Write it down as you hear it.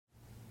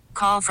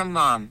call from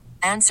mom.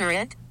 Answer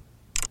it.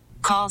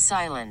 Call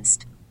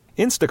silenced.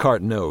 Instacart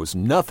knows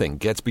nothing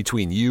gets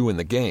between you and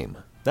the game.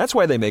 That's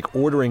why they make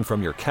ordering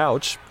from your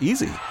couch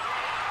easy.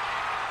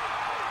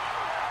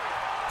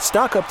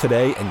 Stock up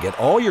today and get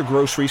all your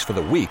groceries for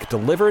the week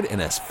delivered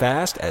in as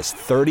fast as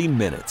 30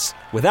 minutes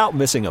without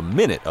missing a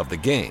minute of the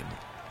game.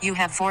 You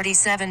have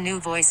 47 new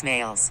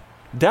voicemails.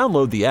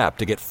 Download the app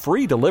to get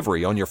free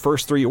delivery on your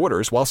first 3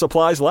 orders while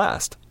supplies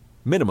last.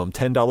 Minimum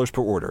 $10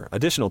 per order.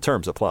 Additional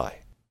terms apply.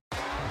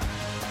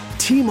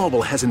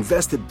 T-Mobile has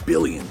invested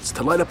billions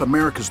to light up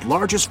America's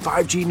largest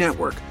 5G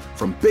network,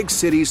 from big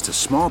cities to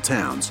small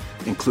towns,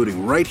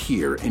 including right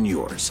here in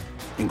yours.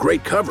 And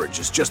great coverage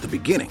is just the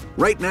beginning.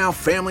 Right now,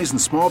 families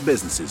and small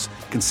businesses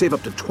can save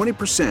up to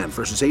 20%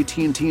 versus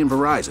AT&T and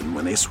Verizon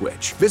when they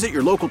switch. Visit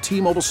your local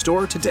T-Mobile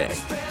store today.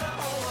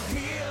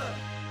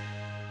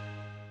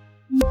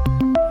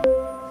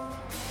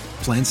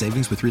 Plan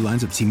savings with 3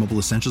 lines of T-Mobile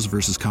Essentials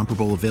versus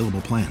comparable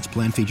available plans.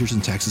 Plan features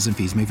and taxes and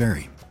fees may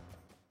vary.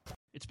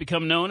 It's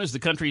become known as the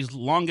country's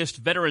longest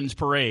Veterans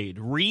Parade.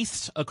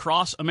 Wreaths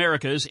Across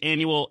America's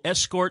annual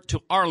Escort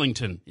to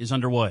Arlington is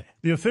underway.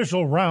 The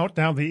official route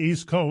down the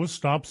East Coast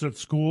stops at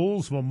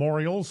schools,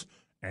 memorials,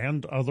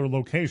 and other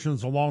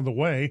locations along the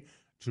way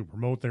to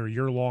promote their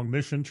year-long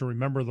mission to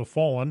remember the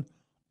fallen,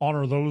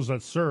 honor those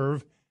that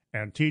serve,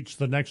 and teach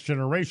the next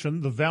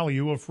generation the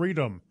value of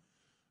freedom.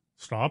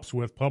 Stops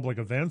with public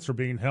events are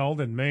being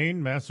held in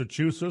Maine,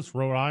 Massachusetts,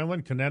 Rhode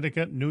Island,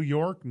 Connecticut, New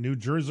York, New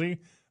Jersey,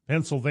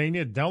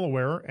 Pennsylvania,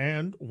 Delaware,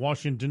 and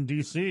Washington,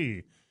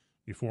 D.C.,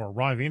 before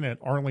arriving at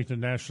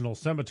Arlington National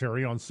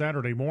Cemetery on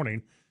Saturday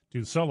morning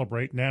to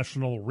celebrate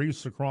National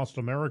Wreaths Across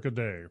America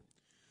Day.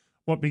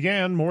 What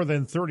began more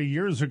than 30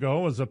 years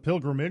ago as a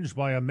pilgrimage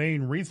by a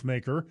Maine wreath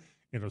maker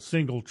in a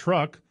single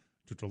truck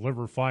to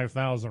deliver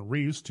 5,000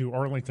 wreaths to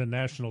Arlington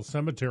National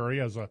Cemetery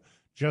as a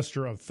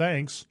gesture of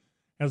thanks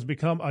has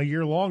become a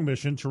year-long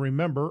mission to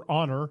remember,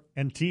 honor,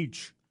 and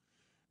teach.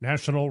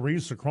 National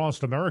Wreaths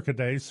Across America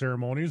Day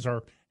ceremonies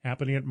are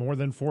happening at more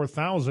than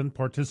 4,000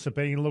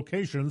 participating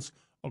locations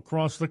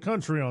across the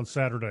country on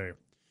Saturday.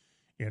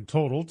 In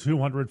total,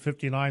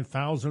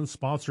 259,000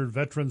 sponsored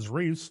veterans'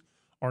 wreaths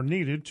are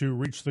needed to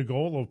reach the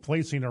goal of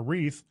placing a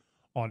wreath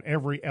on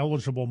every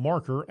eligible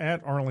marker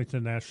at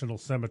Arlington National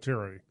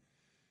Cemetery.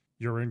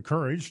 You're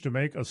encouraged to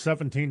make a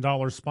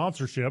 $17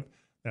 sponsorship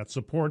that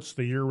supports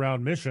the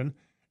year-round mission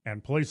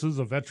and places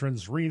a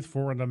veteran's wreath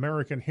for an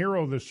American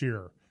hero this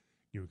year.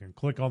 You can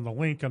click on the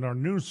link in our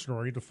news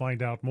story to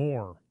find out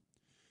more.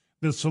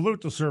 This Salute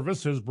to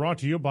Service is brought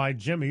to you by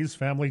Jimmy's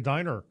Family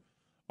Diner,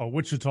 a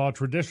Wichita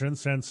tradition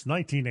since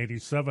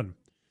 1987.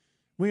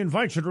 We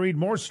invite you to read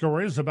more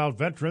stories about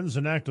veterans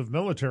and active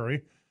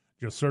military.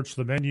 Just search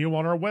the menu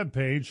on our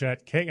webpage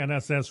at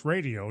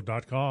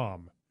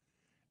knssradio.com.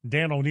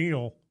 Dan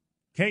O'Neill,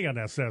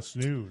 KNSS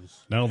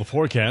News. Now the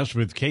forecast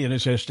with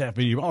KNSS staff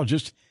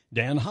meteorologist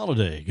Dan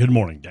Holliday. Good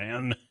morning,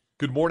 Dan.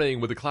 Good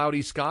morning. With a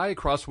cloudy sky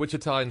across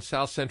Wichita and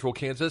south central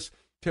Kansas,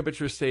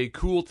 temperatures stay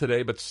cool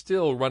today, but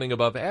still running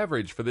above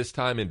average for this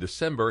time in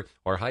December,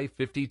 our high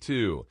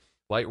 52.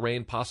 Light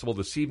rain possible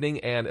this evening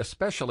and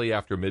especially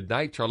after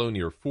midnight, Charlo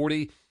near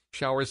 40.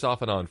 Showers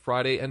often on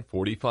Friday and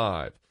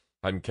 45.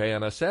 I'm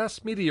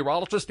KNSS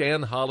meteorologist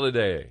Dan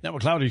Holliday. Now a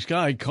cloudy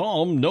sky,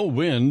 calm, no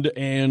wind,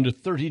 and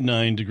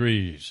 39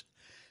 degrees.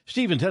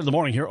 Steve and Ted in the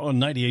morning here on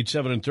 98.7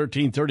 and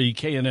 1330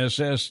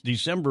 KNSS,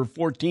 December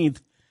 14th.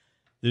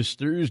 This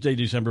Thursday,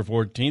 December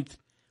 14th,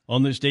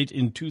 on this date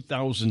in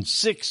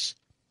 2006,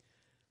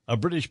 a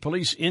British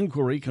police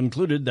inquiry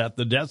concluded that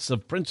the deaths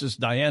of Princess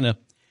Diana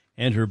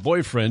and her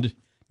boyfriend,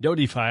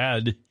 Dodi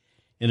Fayed,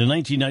 in a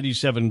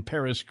 1997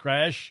 Paris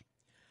crash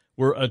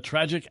were a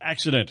tragic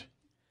accident,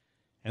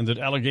 and that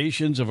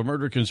allegations of a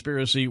murder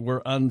conspiracy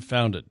were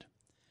unfounded.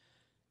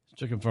 It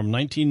took them from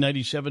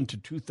 1997 to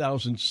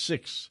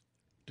 2006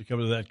 to come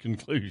to that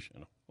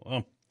conclusion.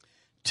 Well,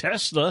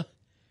 Tesla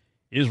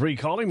is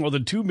recalling more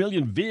than 2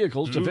 million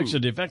vehicles to fix a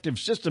defective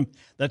system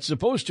that's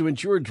supposed to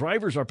ensure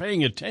drivers are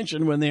paying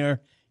attention when they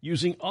are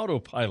using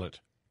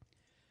autopilot.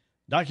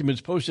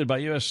 Documents posted by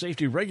U.S.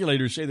 safety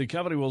regulators say the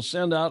company will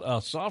send out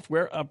a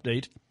software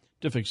update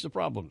to fix the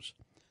problems.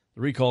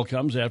 The recall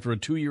comes after a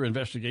 2-year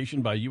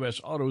investigation by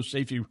U.S. auto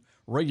safety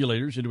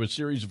regulators into a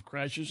series of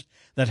crashes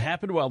that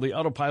happened while the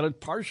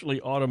autopilot partially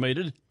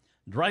automated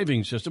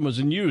driving system was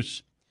in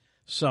use.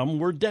 Some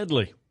were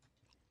deadly.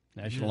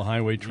 National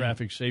Highway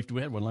Traffic Safety,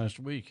 we had one last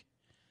week.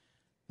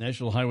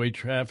 National Highway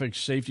Traffic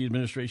Safety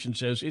Administration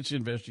says its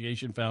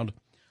investigation found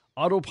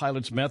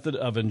autopilot's method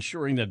of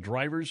ensuring that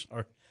drivers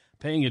are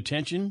paying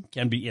attention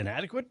can be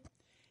inadequate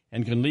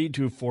and can lead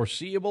to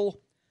foreseeable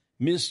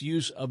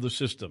misuse of the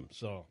system.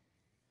 So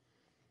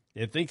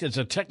they think it's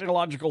a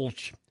technological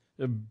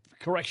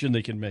correction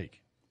they can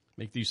make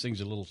these things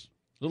a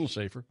little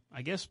safer.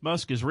 I guess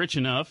Musk is rich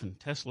enough and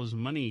Tesla's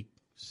money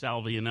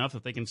salvy enough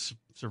that they can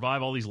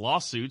survive all these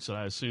lawsuits that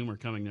I assume are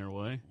coming their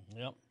way.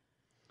 Yep.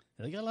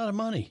 They got a lot of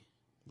money.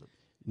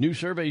 New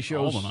survey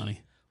shows all the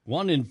money.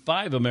 1 in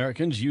 5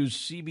 Americans use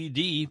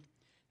CBD,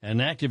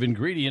 an active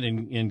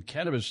ingredient in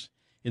cannabis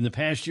in the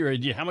past year.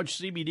 How much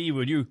CBD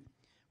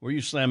were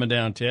you slamming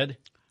down, Ted?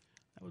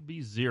 That would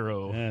be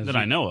zero that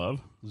I know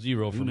of.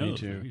 Zero for me,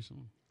 too.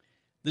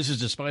 This is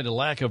despite a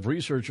lack of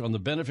research on the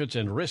benefits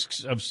and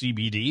risks of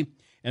CBD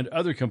and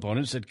other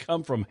components that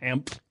come from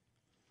hemp.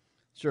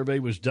 Survey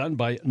was done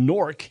by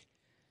NORC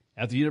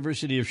at the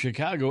University of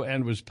Chicago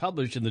and was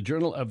published in the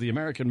Journal of the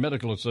American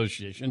Medical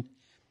Association.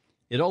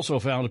 It also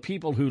found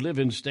people who live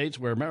in states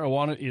where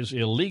marijuana is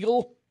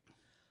illegal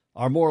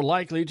are more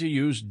likely to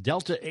use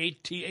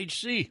Delta-8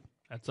 THC.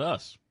 That's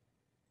us.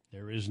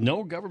 There is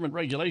no government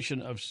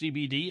regulation of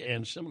CBD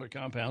and similar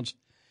compounds,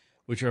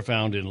 which are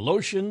found in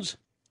lotions,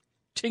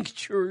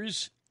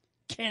 tinctures,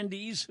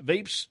 candies,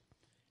 vapes,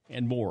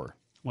 and more.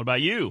 What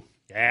about you?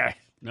 Yeah.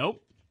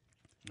 Nope.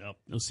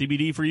 No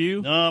CBD for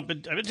you? No,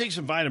 but I've been taking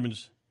some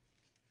vitamins.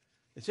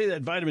 They say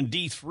that vitamin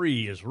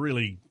D3 is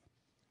really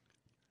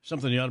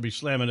something you ought to be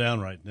slamming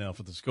down right now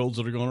for the colds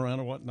that are going around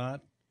and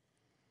whatnot.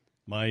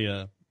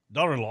 My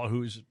daughter-in-law,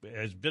 who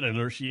has been a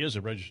nurse, she is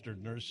a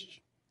registered nurse,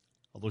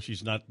 although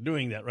she's not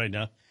doing that right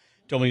now,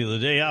 told me the other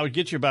day, I would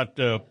get you about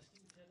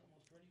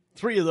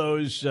 3 of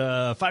those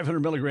 500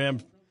 milligram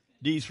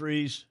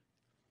D3s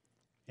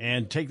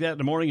and take that in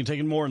the morning and take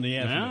it more in the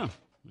afternoon.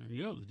 Yeah, there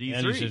you go, the D3.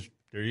 And he says,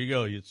 there you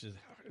go. It's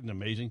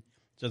amazing.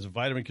 It says a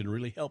vitamin can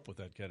really help with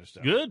that kind of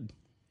stuff. Good.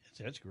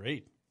 That's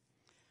great.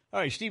 All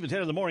right, Steve, at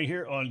 10 in the morning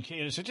here on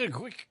KNSS. Just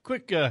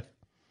quick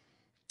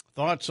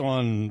thoughts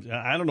on,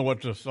 I don't know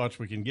what thoughts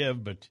we can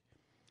give, but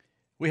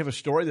we have a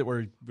story that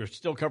we're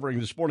still covering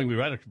this morning. We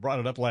brought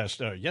it up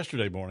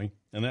yesterday morning,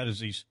 and that is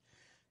these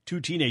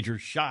 2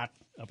 teenagers shot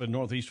up in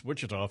northeast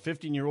Wichita, a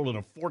 15-year-old and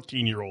a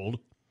 14-year-old,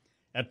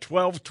 at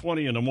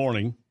 12:20 in the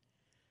morning.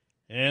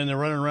 And they're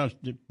running around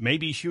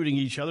maybe shooting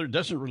each other. It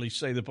doesn't really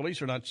say. The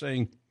police are not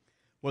saying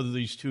whether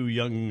these 2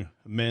 young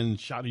men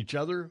shot each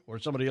other or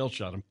somebody else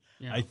shot them.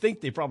 Yeah. I think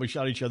they probably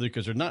shot each other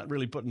because they're not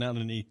really putting out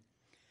any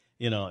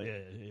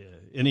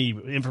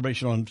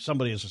information on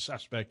somebody as a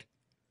suspect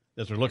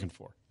that they're looking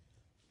for.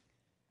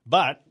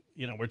 But,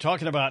 we're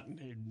talking about,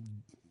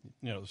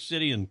 the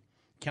city and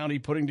county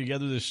putting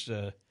together this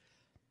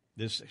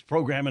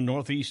program in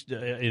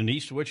in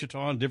East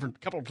Wichita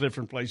and couple of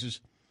different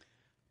places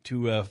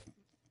to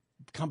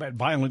combat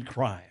violent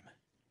crime.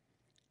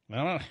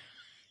 Well,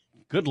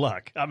 good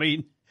luck. I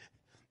mean,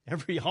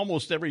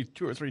 almost every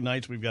 2 or 3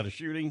 nights we've got a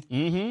shooting.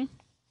 Mm-hmm.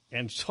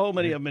 And so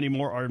many of them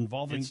anymore are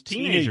involving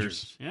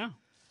teenagers. Yeah.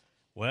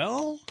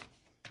 Well,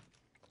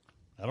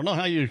 I don't know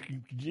how you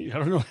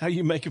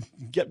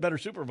get better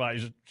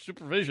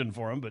supervision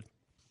for them, but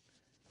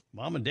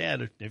mom and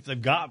dad, if they've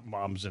got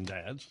moms and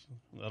dads,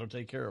 that'll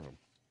take care of them.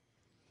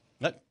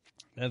 But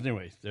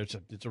anyway,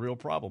 it's a real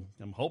problem.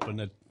 I'm hoping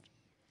that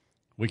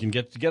we can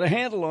get a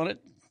handle on it.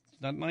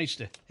 It's not nice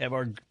to have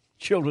our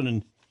children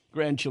and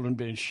grandchildren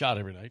being shot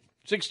every night.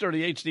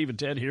 6:38, Steve and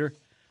Ted here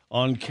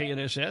on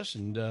KNSS,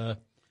 and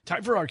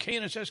time for our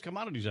KNSS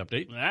Commodities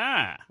Update.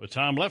 With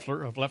Tom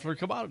Leffler of Leffler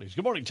Commodities.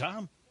 Good morning,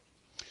 Tom.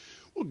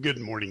 Well, good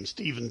morning,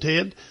 Steve and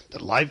Ted.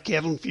 The live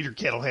cattle and feeder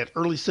cattle had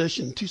early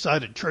session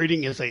two-sided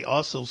trading as they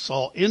also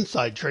saw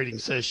inside trading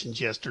sessions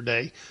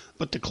yesterday,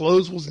 but the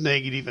close was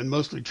negative and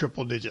mostly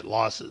triple-digit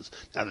losses.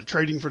 Now, the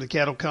trading for the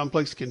cattle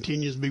complex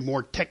continues to be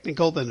more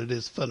technical than it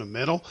is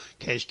fundamental.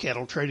 Cash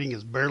cattle trading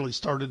has barely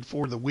started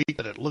for the week,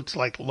 but it looks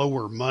like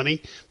lower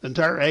money. The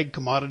entire ag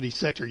commodity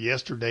sector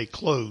yesterday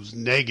closed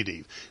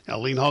negative. Now,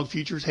 lean hog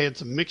futures had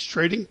some mixed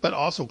trading, but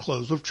also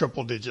closed with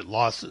triple-digit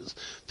losses.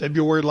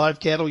 February live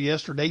cattle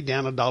yesterday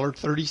down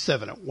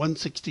 $1.37 at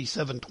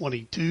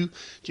 $167.22.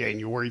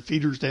 January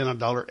feeders down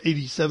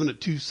 $1.87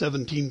 at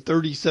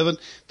 $217.37.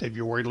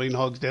 February lean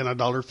hogs down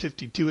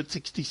 $1.52 at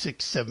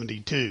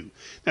 $66.72.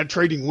 Now,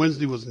 trading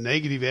Wednesday was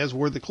negative, as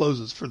were the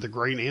closes for the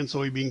grain and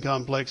soybean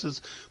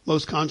complexes.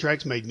 Most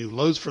contracts made new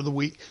lows for the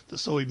week. The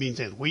soybeans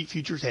and wheat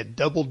futures had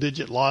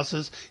double-digit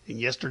losses, and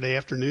yesterday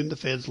afternoon the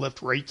Feds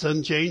left rates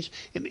unchanged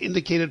and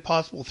indicated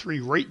possible 3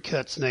 rate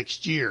cuts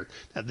next year.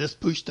 Now, this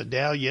pushed the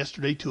Dow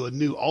yesterday to a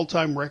new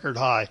all-time record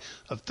high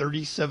of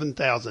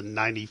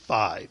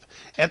 37,095.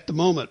 At the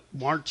moment,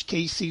 March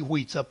KC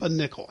wheat's up a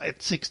nickel at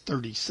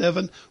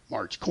 $6.37.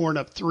 March corn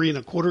up 3 1/4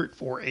 at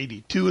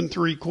 $4.82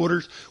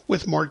 3/4,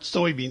 with March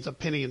soybeans a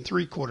 1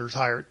 3/4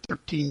 higher at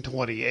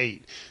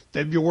 $13.28.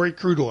 February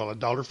crude oil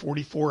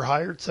 $1.44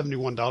 higher at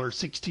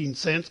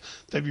 $71.16.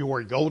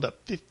 February gold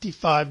up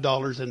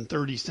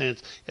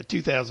 $55.30 at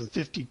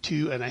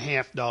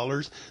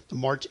 $2,052.50. The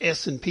March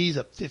S&P's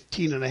up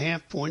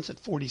 15.5 points at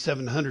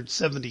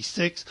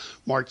 4,776.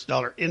 March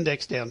dollar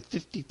index down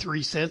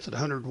 53 cents at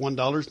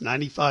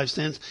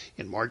 $101.95.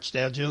 And March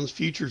Dow Jones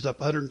futures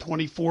up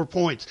 124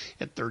 points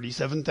at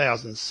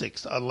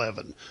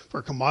 37,611.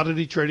 For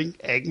commodity trading,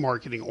 ag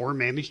marketing, or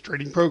managed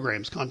trading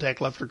programs, contact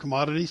Leffler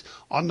Commodities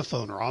on the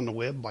phone or on the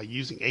web by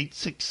using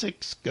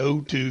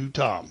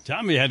 866-GO-TO-TOM.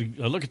 Tom, you had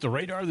a look at the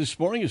radar this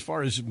morning as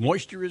far as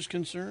moisture is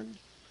concerned?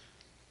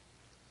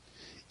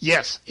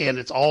 Yes, and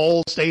it's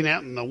all staying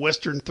out in the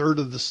western third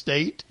of the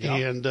state. Yeah.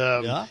 And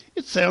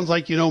it sounds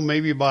like,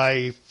 maybe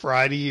by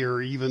Friday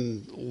or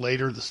even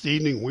later this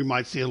evening, we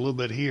might see a little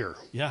bit here.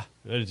 Yeah.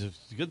 The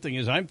good thing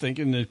is I'm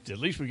thinking that at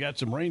least we got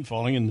some rain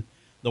falling in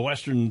the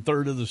western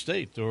third of the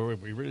state, or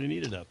we really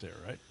need it out there,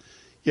 right?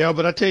 Yeah,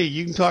 but I tell you,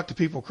 you can talk to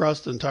people across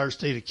the entire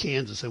state of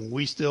Kansas, and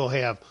we still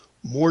have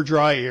more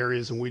dry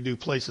areas than we do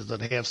places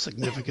that have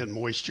significant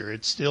moisture.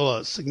 It's still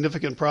a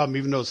significant problem,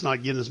 even though it's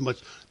not getting as much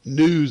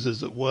news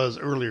as it was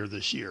earlier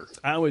this year.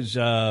 I was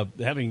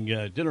having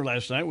dinner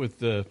last night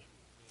with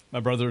my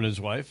brother and his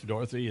wife,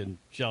 Dorothy, and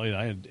Shelley and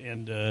I,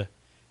 and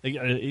they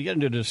got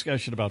into a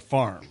discussion about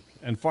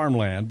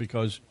farmland,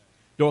 because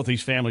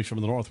Dorothy's family's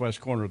from the northwest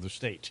corner of the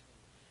state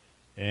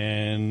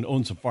and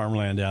owns some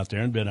farmland out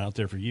there and been out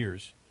there for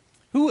years.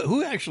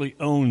 Who actually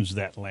owns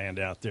that land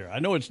out there? I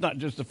know it's not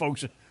just the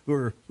folks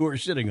who are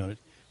sitting on it.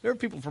 There are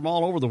people from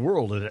all over the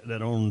world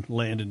that own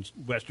land in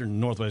western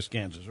and northwest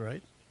Kansas,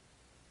 right?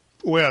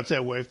 Well, it's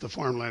that way with the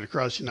farmland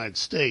across the United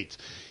States.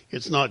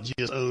 It's not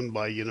just owned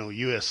by,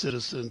 U.S.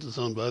 citizens. It's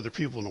owned by other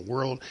people in the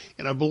world.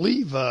 And I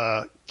believe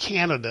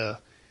Canada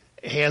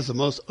has the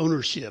most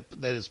ownership,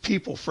 that is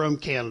people from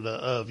Canada,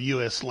 of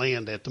U.S.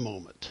 land at the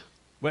moment.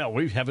 Well,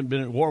 we haven't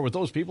been at war with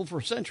those people for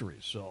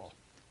centuries, so...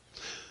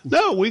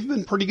 No, we've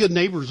been pretty good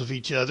neighbors of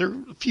each other.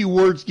 A few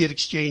words get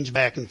exchanged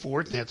back and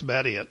forth, and that's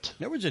about it.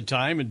 There was a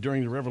time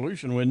during the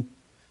Revolution when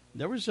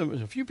there was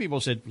a few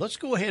people said, let's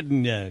go ahead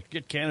and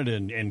get Canada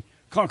and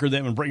conquer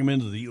them and bring them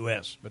into the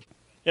U.S., but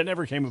it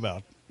never came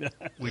about.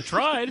 We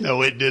tried.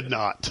 No, it did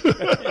not.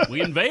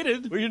 We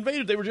invaded.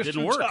 They were just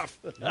Didn't too work. tough.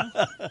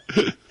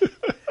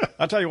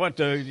 I'll tell you what,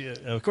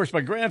 of course,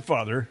 my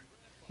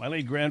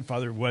late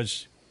grandfather,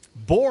 was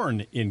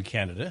born in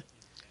Canada.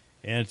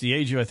 And at the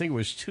age of, I think it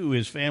was 2,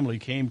 his family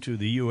came to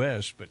the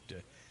U.S. But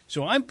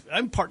so I'm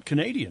part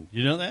Canadian.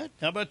 You know that?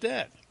 How about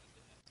that?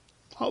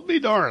 I'll be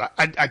darned.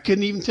 I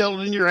couldn't even tell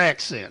it in your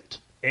accent.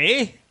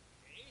 Eh?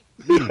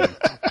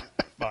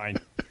 Fine.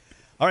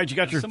 All right, you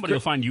got your... Somebody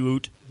will find you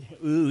out.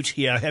 Oot,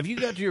 yeah. Have you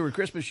got your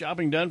Christmas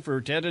shopping done for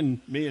Ted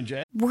and me and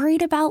Jack?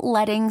 Worried about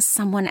letting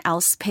someone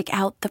else pick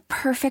out the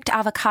perfect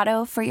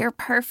avocado for your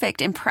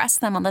perfect impress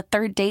them on the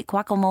third date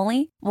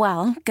guacamole?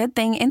 Well, good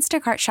thing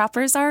Instacart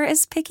shoppers are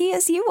as picky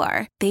as you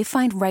are. They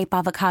find ripe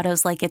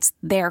avocados like it's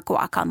their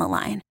guac on the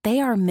line.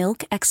 They are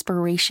milk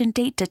expiration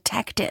date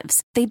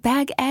detectives. They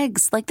bag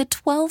eggs like the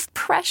 12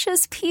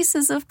 precious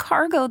pieces of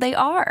cargo they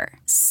are.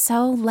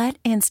 So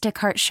let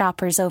Instacart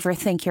shoppers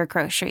overthink your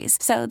groceries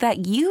so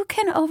that you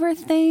can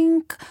overthink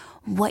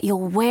what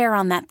you'll wear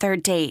on that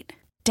third date.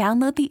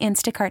 Download the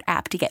Instacart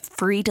app to get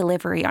free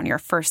delivery on your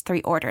first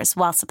 3 orders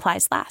while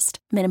supplies last.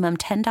 Minimum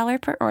 $10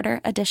 per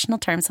order. Additional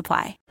terms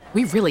apply.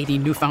 We really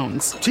need new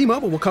phones.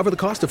 T-Mobile will cover the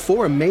cost of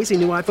 4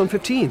 amazing new iPhone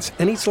 15s,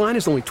 and each line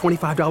is only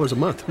 $25 a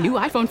month. New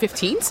iPhone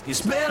 15s?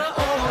 It's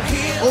better over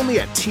here. Only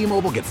at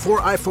T-Mobile, get 4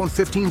 iPhone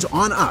 15s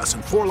on us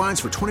and 4 lines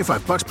for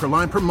 $25 per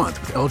line per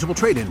month with eligible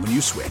trade-in when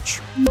you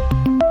switch.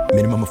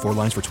 Minimum of 4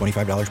 lines for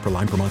 $25 per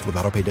line per month with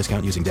autopay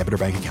discount using debit or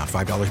bank account.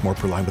 $5 more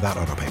per line without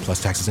autopay,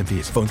 plus taxes and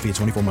fees. Phone fee at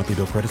 24 monthly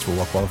bill credits for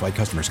well-qualified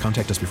customers.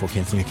 Contact us before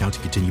canceling account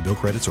to continue bill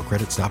credits or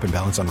credit stop and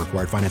balance on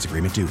required finance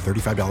agreement due.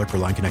 $35 per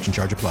line connection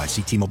charge applies.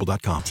 See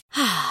T-Mobile.com.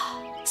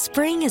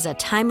 Spring is a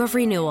time of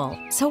renewal,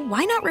 so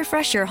why not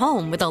refresh your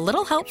home with a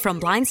little help from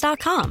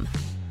Blinds.com?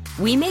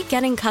 We make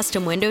getting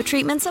custom window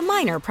treatments a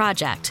minor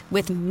project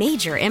with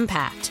major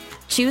impact.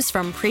 Choose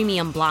from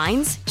premium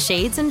blinds,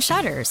 shades, and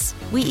shutters.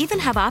 We even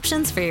have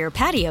options for your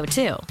patio,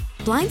 too.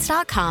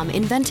 Blinds.com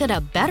invented a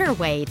better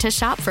way to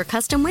shop for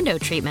custom window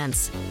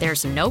treatments.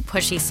 There's no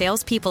pushy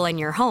salespeople in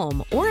your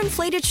home or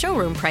inflated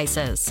showroom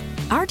prices.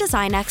 Our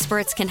design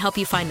experts can help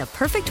you find the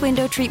perfect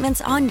window treatments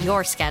on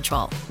your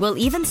schedule. We'll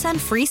even send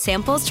free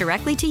samples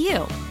directly to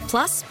you.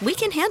 Plus, we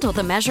can handle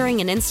the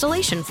measuring and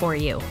installation for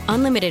you.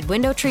 Unlimited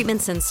window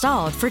treatments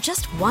installed for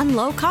just one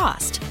low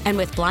cost. And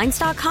with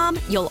Blinds.com,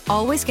 you'll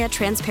always get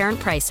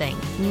transparent pricing.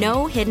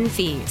 No hidden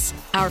fees.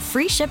 Our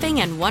free shipping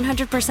and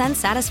 100%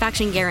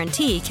 satisfaction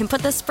guarantee can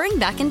put the spring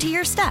back into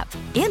your step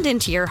and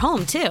into your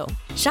home, too.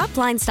 Shop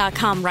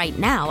Blinds.com right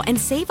now and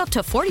save up to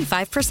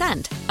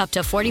 45%. Up to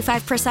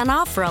 45%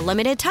 off for a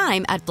limited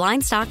time at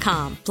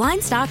Blinds.com.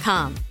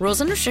 Blinds.com. Rules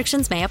and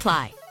restrictions may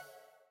apply.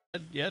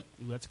 Yet?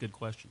 Ooh, that's a good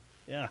question.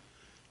 Yeah.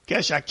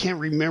 Gosh, I can't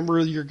remember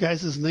your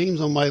guys' names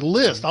on my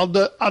list. I'll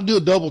do a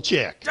double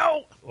check.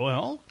 No.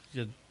 Well,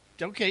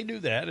 okay, do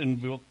that,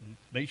 and we'll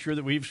make sure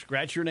that we've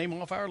scratched your name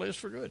off our list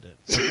for good.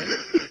 Okay.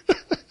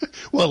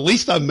 Well, at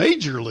least I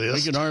made your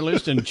list. Making our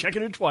list and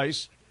checking it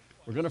twice.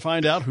 We're going to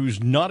find out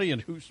who's naughty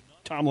and who's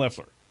Tom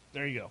Leffler.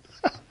 There you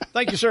go.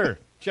 Thank you, sir.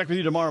 Check with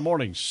you tomorrow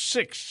morning,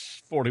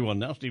 6:41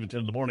 now, Stephen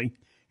 10 in the morning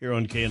here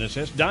on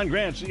KNSS. Don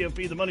Grant,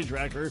 CFP, the Money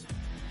Tracker,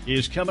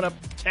 is coming up.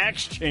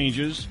 Tax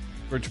changes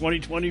for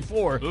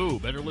 2024. Ooh,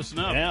 better listen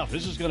up. Yeah,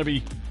 this is going to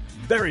be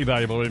very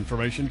valuable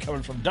information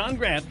coming from Don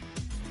Grant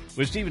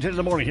with Stephen 10 in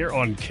the morning here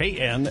on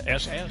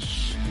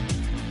KNSS.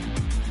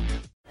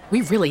 We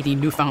really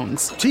need new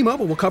phones.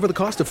 T-Mobile will cover the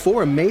cost of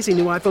 4 amazing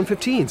new iPhone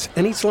 15s,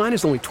 and each line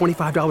is only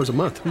 $25 a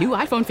month. New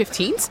iPhone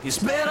 15s? It's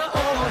better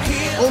over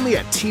here. Only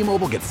at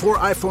T-Mobile, get 4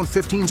 iPhone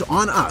 15s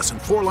on us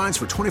and 4 lines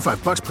for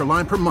 $25 per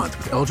line per month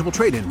with eligible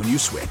trade-in when you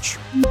switch.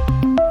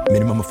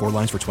 Minimum of 4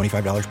 lines for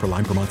 $25 per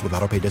line per month with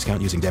autopay discount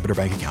using debit or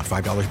bank account.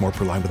 $5 more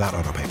per line without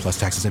autopay, plus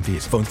taxes and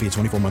fees. Phone fee at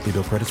 24 monthly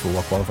bill credits for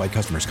well-qualified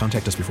customers.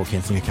 Contact us before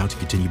canceling account to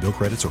continue bill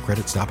credits or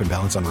credit stop and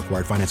balance on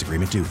required finance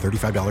agreement due.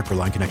 $35 per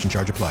line connection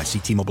charge applies. See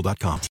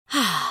T-Mobile.com.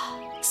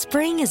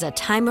 Spring is a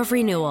time of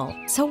renewal,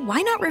 so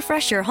why not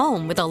refresh your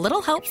home with a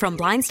little help from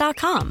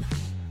Blinds.com?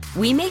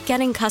 We make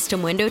getting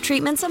custom window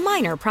treatments a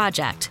minor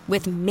project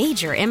with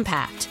major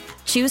impact.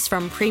 Choose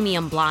from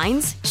premium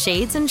blinds,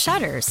 shades, and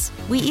shutters.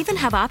 We even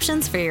have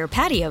options for your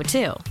patio,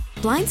 too.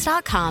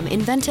 Blinds.com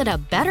invented a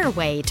better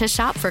way to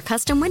shop for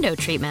custom window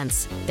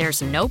treatments.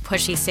 There's no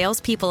pushy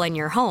salespeople in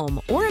your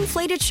home or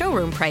inflated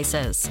showroom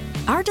prices.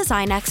 Our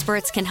design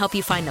experts can help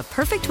you find the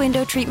perfect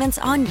window treatments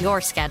on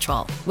your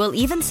schedule. We'll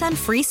even send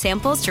free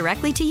samples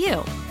directly to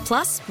you.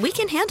 Plus, we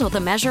can handle the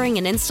measuring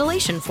and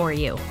installation for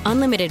you.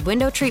 Unlimited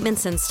window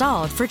treatments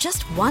installed for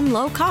just one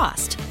low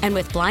cost. And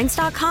with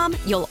Blinds.com,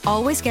 you'll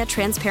always get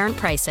transparent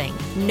pricing.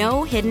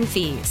 No hidden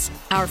fees.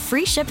 Our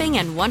free shipping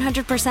and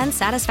 100%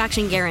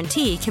 satisfaction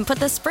guarantee can put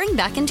the spring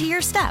back into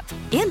your step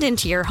and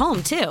into your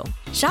home, too.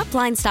 Shop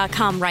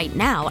Blinds.com right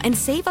now and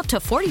save up to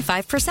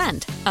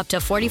 45%. Up to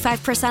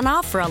 45%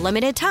 off for a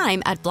limited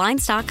time at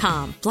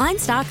Blinds.com.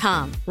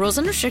 Blinds.com. Rules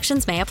and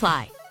restrictions may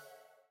apply.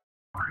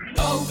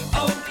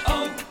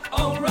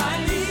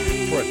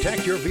 O'Reilly.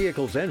 Protect your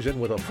vehicle's engine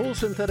with a full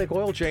synthetic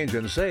oil change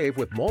and save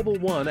with Mobil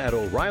 1 at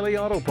O'Reilly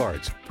Auto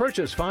Parts.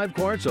 Purchase 5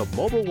 quarts of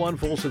Mobil 1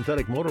 full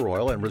synthetic motor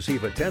oil and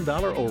receive a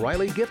 $10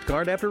 O'Reilly gift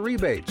card after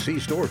rebate. See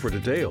store for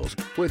details.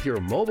 With your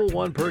Mobil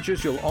 1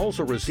 purchase, you'll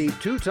also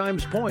receive 2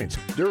 times points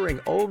during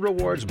O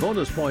Rewards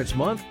Bonus Points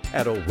Month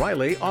at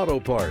O'Reilly Auto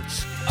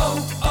Parts.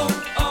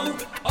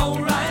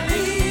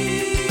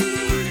 O'Reilly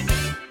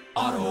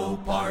Auto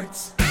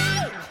Parts.